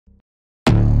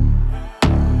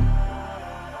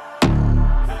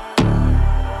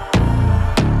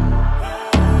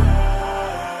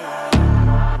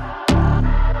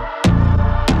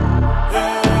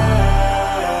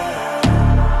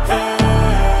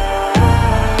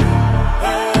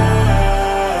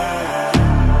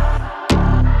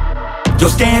Yo,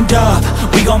 stand up,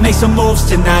 we gon' make some moves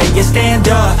tonight. Yeah, stand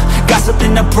up, got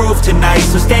something to prove tonight.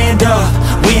 So stand up,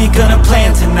 we ain't gonna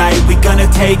plan tonight. We gonna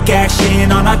take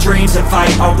action on our dreams and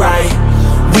fight, alright.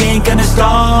 We ain't gonna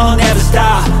stall, never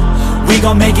stop. We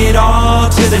gon' make it all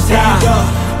to the top.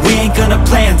 We ain't gonna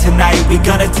plan tonight. We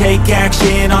gonna take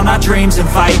action on our dreams and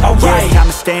fight, alright. Yeah, it's time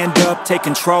to stand up, take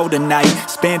control tonight.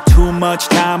 Spent too much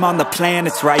time on the plan,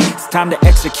 it's right. It's time to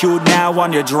execute now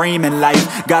on your dream in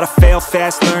life. Gotta fail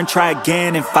fast, learn, try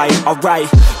again and fight, alright.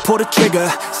 Pull the trigger,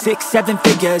 6, 7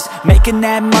 figures. Making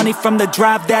that money from the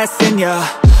drive that's in ya.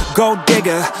 Gold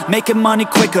digger, making money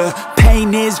quicker.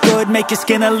 Pain is good, make your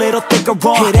skin a little thicker.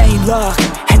 It ain't luck,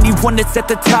 anyone that's at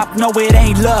the top, no it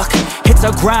ain't luck. It's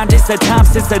a grind, it's a time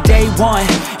since the day one.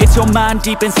 It's your mind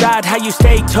deep inside, how you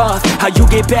stay tough, how you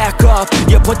get back up.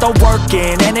 You put the work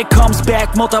in and it comes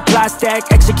back. Multiply,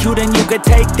 stack, execute and you can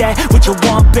take that. What you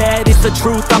want bad, it's the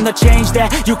truth, I'm the change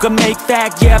that you can make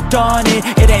fact. Yeah, I've done it,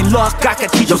 it ain't luck, I can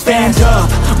teach you. Stand up,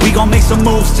 we gon' make some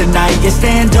moves tonight. Yeah,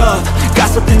 stand up, got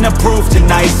something to prove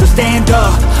tonight. So stand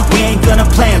up, we ain't gonna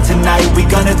plan tonight. We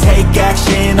gonna take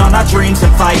action on our dreams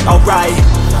and fight, alright.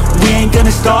 We ain't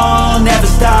gonna stall, never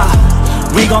stop.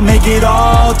 We gon' make it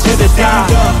all to the top.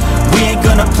 We ain't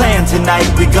gonna plan tonight.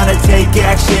 We gonna take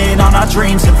action on our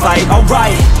dreams and fight,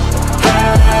 alright.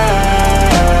 Hey, hey,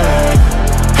 hey.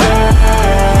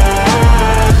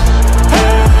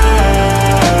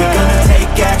 We gonna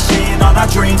take action on our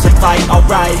dreams and fight,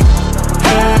 alright.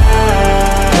 Hey, hey,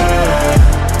 hey.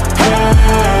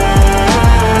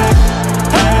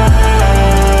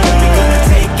 We gonna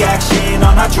take action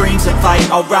on our dreams and fight,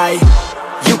 alright.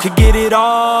 You could get it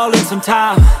all in some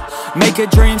time. Make your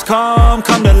dreams come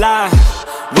to life.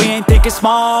 We ain't thinking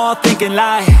small, thinking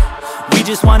light. We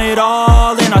just want it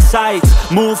all in our sights.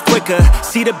 Move quicker,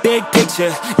 see the big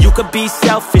picture. You could be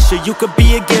selfish or you could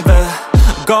be a giver.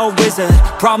 Go wizard,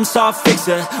 problem solve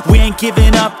fixer. We ain't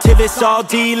giving up till it's all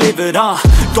delivered,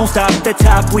 Don't stop at the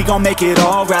top, we gon' make it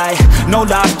alright. No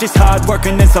loss, just hard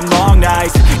working and some long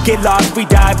nights. Get lost, we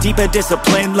dive deeper,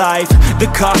 disciplined life. The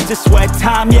cost is sweat,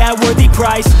 time, yeah, worthy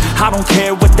price. I don't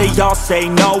care what they all say,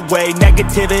 no way.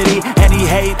 Negativity, any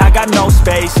hate, I got no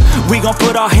space. We gon'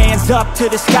 put our hands up to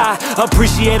the sky.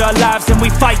 Appreciate our lives and we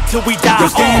fight till we die. Yo,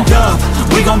 stand up,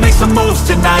 we gon' make some moves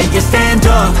tonight. Yeah, stand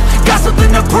up, got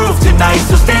something to prove tonight.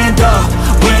 So stand up,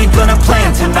 we ain't gonna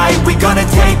plan tonight. We gonna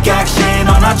take action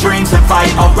on our dreams and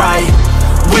fight, alright.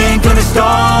 We ain't gonna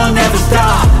stall, never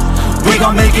stop. We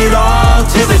gon' make it all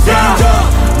to the top.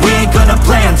 We ain't gonna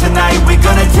plan tonight. We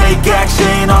gonna take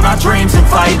action on our dreams and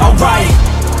fight, alright.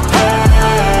 Hey,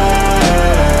 hey, hey.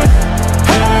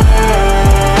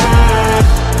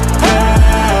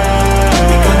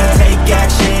 We gonna take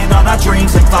action on our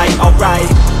dreams and fight, alright.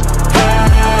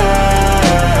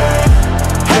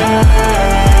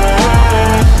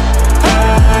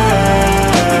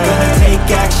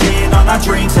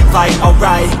 Dreams and fight, alright.